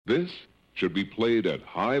This should be played at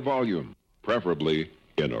high volume, preferably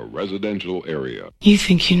in a residential area. You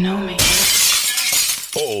think you know me?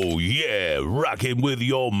 Oh yeah, rocking with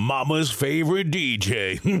your mama's favorite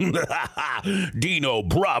DJ, Dino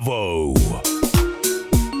Bravo.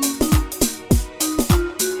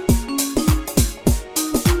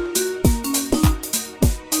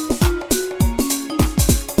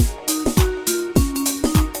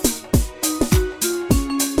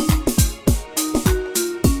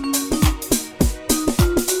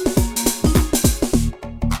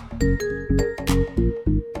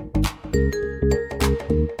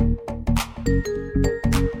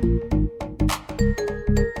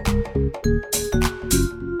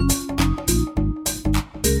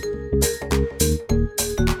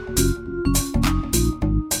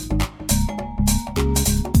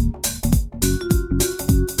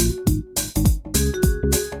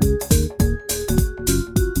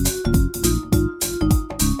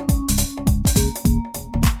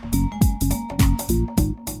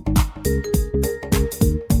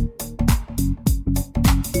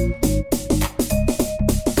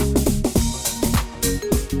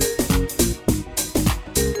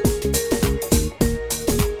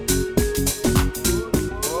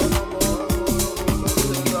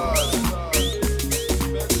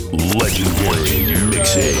 Legendary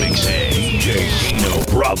mixing, DJ Dino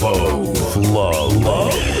Bravo,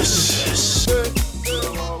 flawless.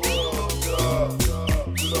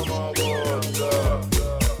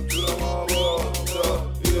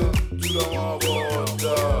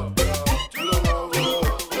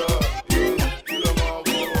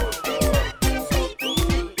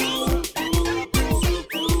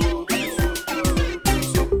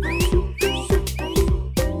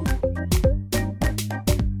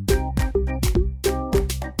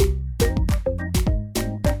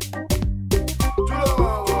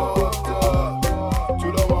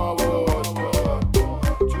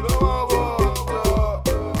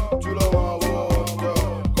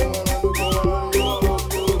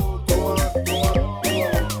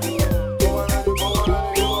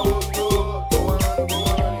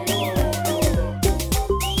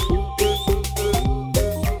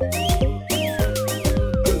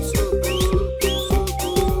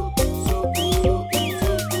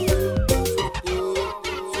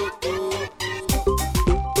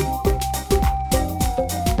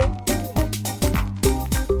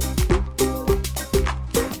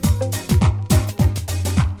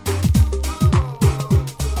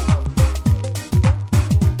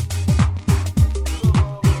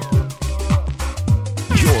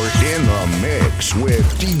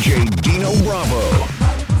 With DJ Dino Bravo.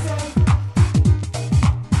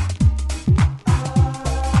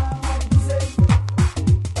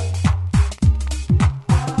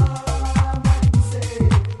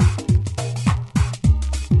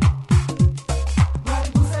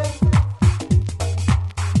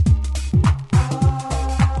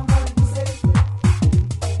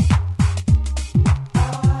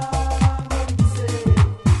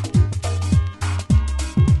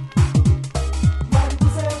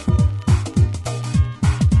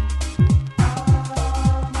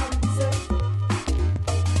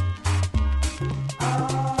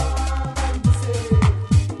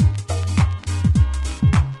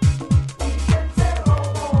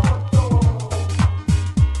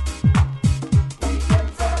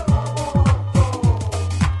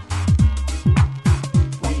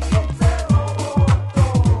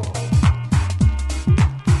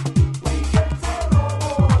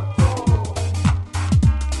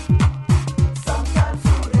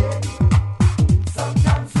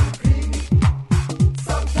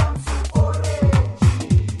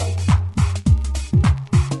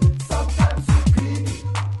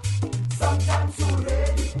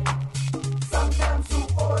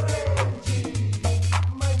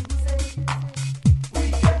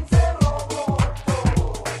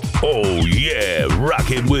 Oh yeah,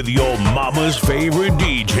 rocking with your mama's favorite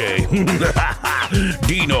DJ,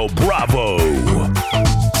 Dino Bravo.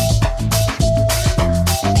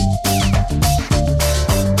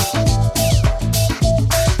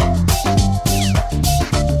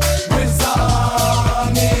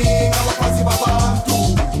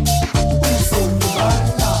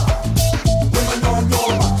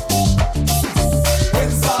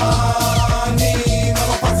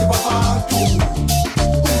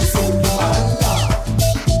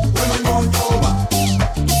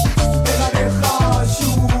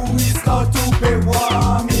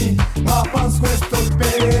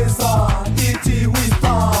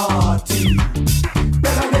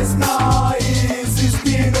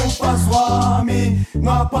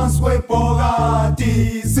 Ngaphansi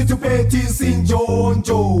kwebhokadi sithi uphethe isinjo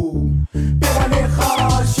Sinjonjo Pela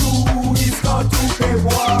nehashu iskatupe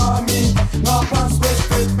wami Ngaphansi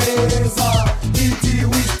kwesipepeza Ithi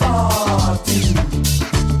wistati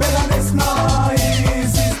Pela nesinayi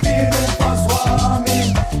Sistile umfazi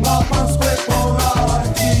wami Ngaphansi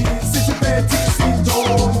kwebhokadi Sithi bethi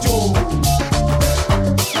Sinjonjo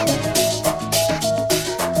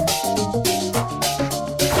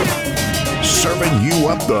Serving you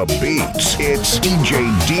up the beats, it's DJ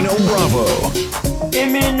Dino Bravo.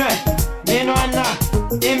 Iminwe, minwana,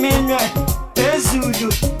 iminwe, pezulu,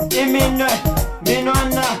 iminwe,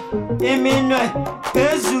 minwana, iminwe,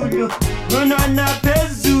 pezulu, minwana,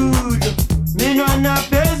 pezulu, minwana,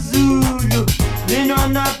 pezulu,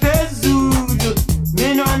 minwana, pezulu,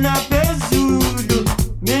 minwana, pezulu,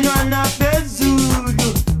 minwana,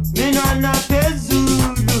 pezulu, minwana,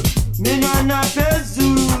 pezulu, minwana,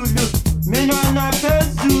 pezulu, minwana,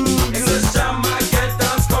 pezulu. Esse chama que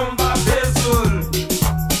dance comba pezul.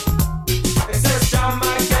 Esse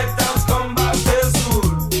chama que dance comba pezul.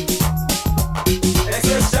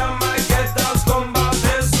 Esse chama que dance comba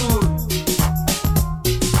pezul.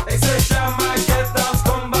 Esse chama que dance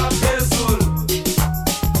comba pezul.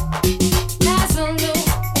 Pezulu,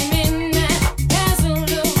 minne,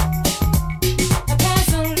 pezulu.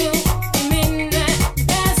 Pezulu, minne,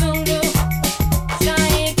 pezulu.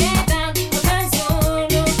 Shai get down,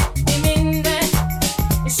 pezulu, minne.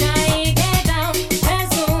 Shai get down,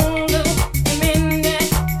 pezulu, minne.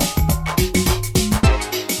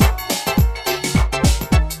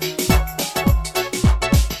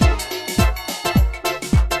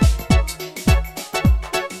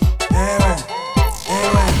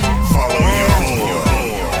 Follow you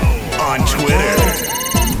on Twitter.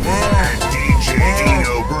 DJ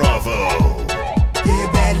Dino Bravo. Que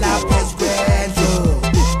bela pesquejo,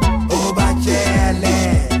 o bachele,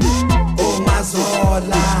 o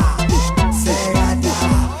mazola, segada.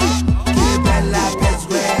 Que bela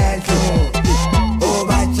pesquejo, o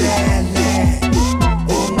bachele,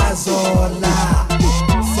 o mazola,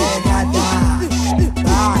 segada.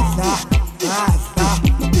 Basta, basta,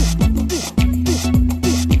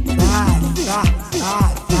 basta,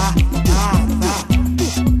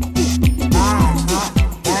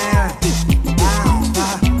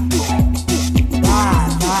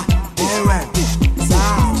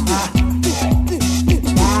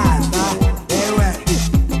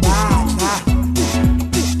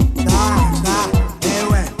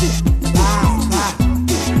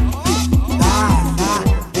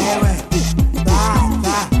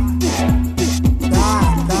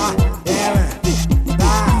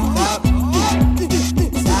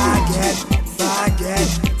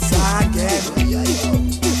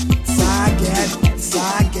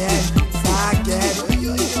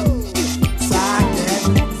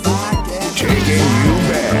 Taking you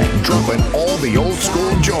back, dropping all the old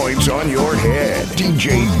school joints on your head.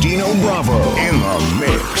 DJ Dino Bravo in the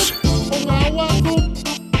mix.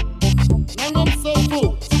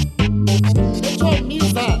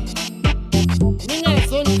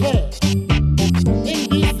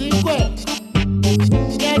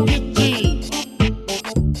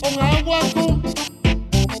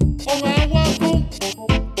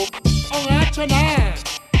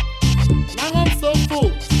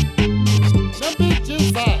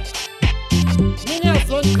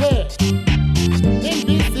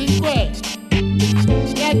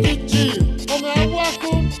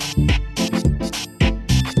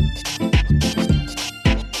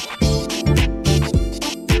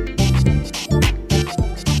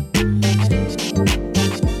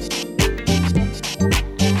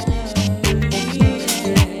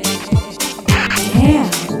 Damn,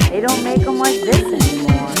 they don't make them like this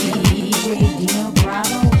anymore. DJ Dino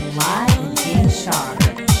Bravo live in Charge.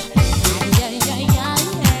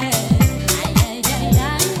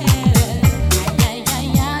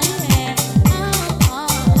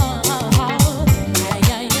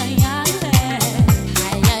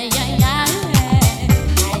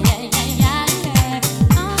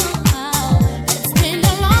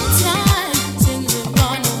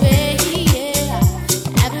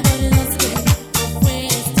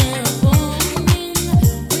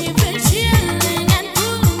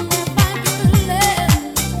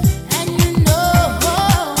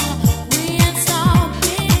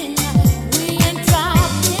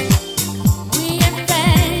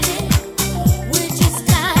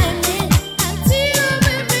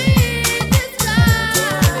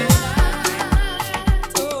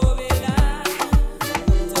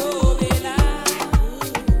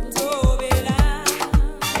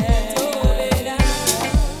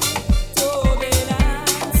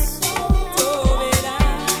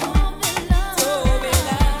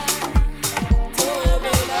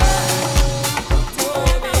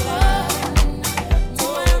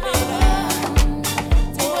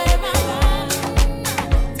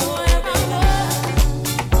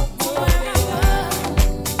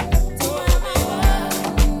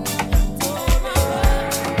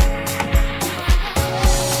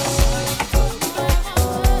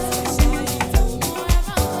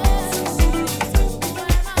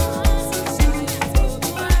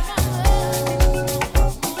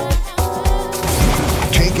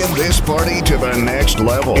 taking this party to the next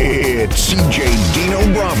level. It's CJ Dino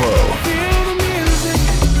Bravo. Feel the music,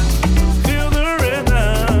 feel the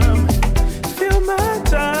rhythm, feel my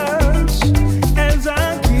touch as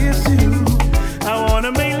I kiss you. I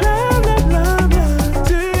wanna make love, love, love, love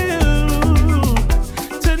to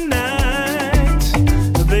you tonight,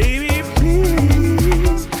 baby.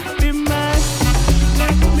 Please be mine.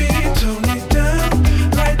 Let me tone it down,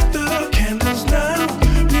 light the candles now.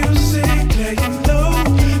 Music playing low,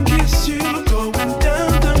 kiss you going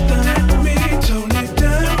down, down, down. Let me tone it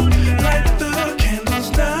down, light the candles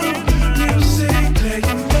now. Music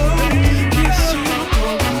playing low, kiss you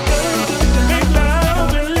going down, down, down. Make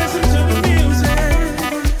love and listen to the music.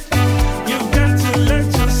 You've got to let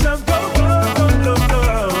yourself go, go, go, go,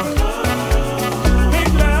 go.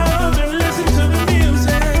 Make love and listen to the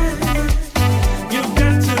music. You've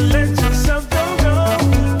got to let yourself go, go,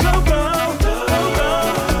 go, go, go, go.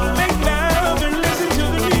 Make love and listen to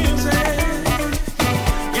the music.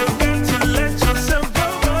 You've got to let yourself go,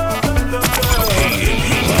 go, go, go, go.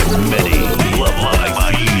 Many love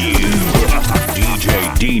like you. DJ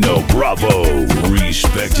Dino Bravo,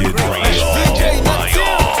 respected by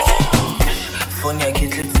all. Phone ya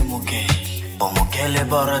kitli tsumukele omukele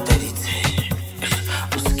bara daditse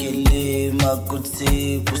uskele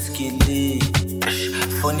magutse buskele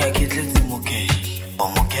phone ya kitli tsumukele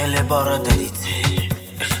omukele bara daditse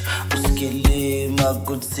uskele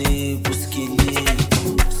magutse buskele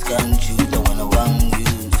skanju the one around you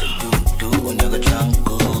so do unaga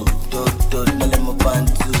changu do nale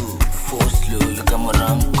mabantu force slow like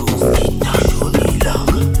amarangu kita shonila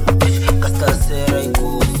kasta sera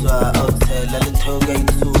ikuswa outside la lentoga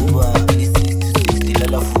ituba isi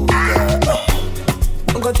la fuga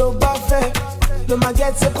Ngo to ba fe, lo ma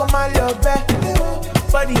get se ko ma lo be.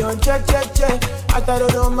 Body on che che che, ataro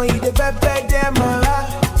no mo ide be be de ma.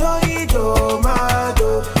 Do I do ma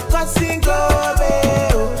do, kasingo be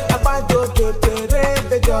o. Apa do to te re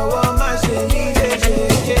be jawa ma she ni de she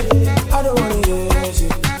she. I don't wanna hear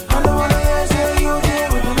shit. I don't wanna hear shit you did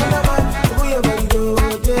with another man. Who you body do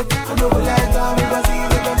it? I know we like that, we gon' see you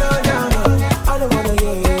with another man. I don't wanna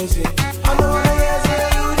hear shit. I don't wanna hear shit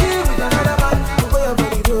you did with another man. Who you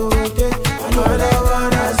body do it? I know I don't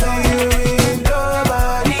wanna see you with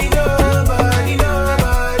nobody, nobody,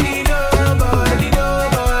 nobody, nobody,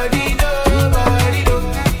 nobody, nobody, no.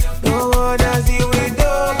 Don't wanna see you with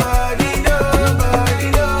nobody, nobody,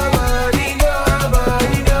 nobody,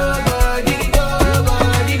 nobody, nobody,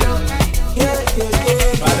 nobody, no. Yeah, yeah,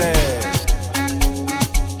 yeah.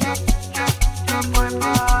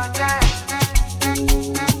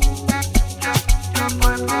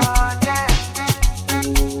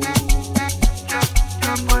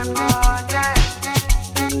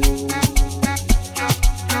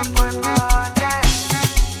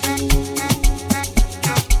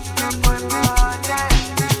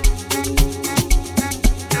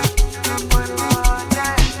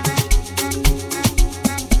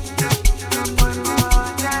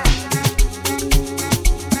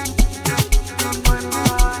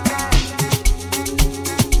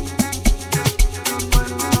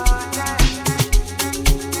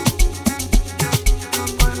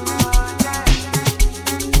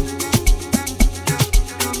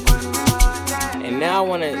 And now I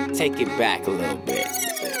want to take it back a little bit.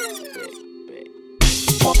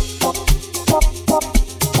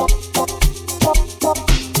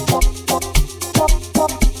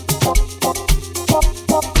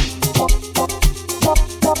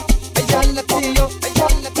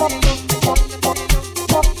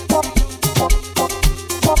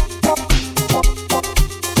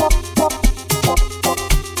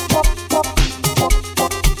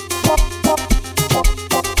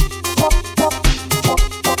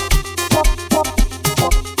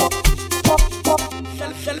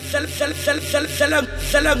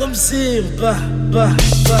 Shala ngomzimba ba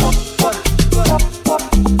ba ba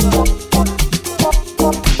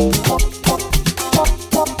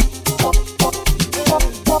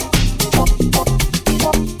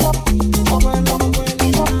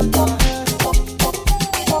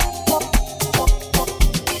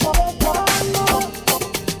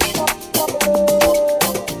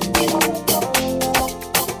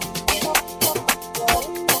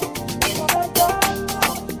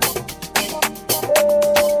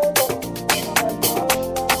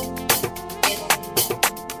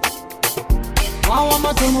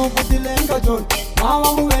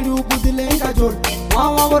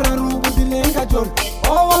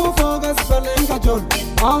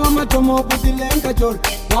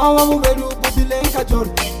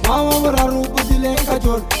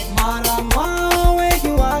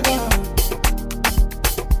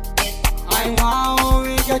I wow.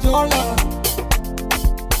 jola.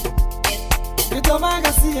 You don't make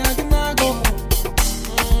a see I can go.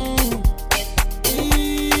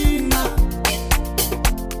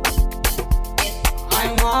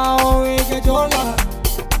 I'm wow, we get jola.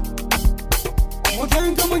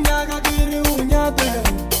 Mutanka munyaga kiri unyate.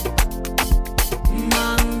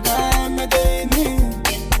 Manga medeni.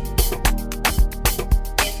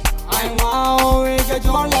 I'm wow, we get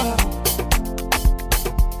jola.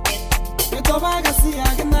 You don't make a see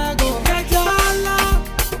I can go. Get jola.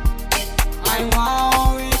 I'm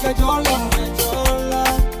wow, we get jola. Get jola.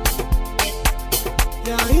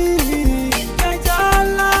 Yeah, get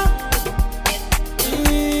jola.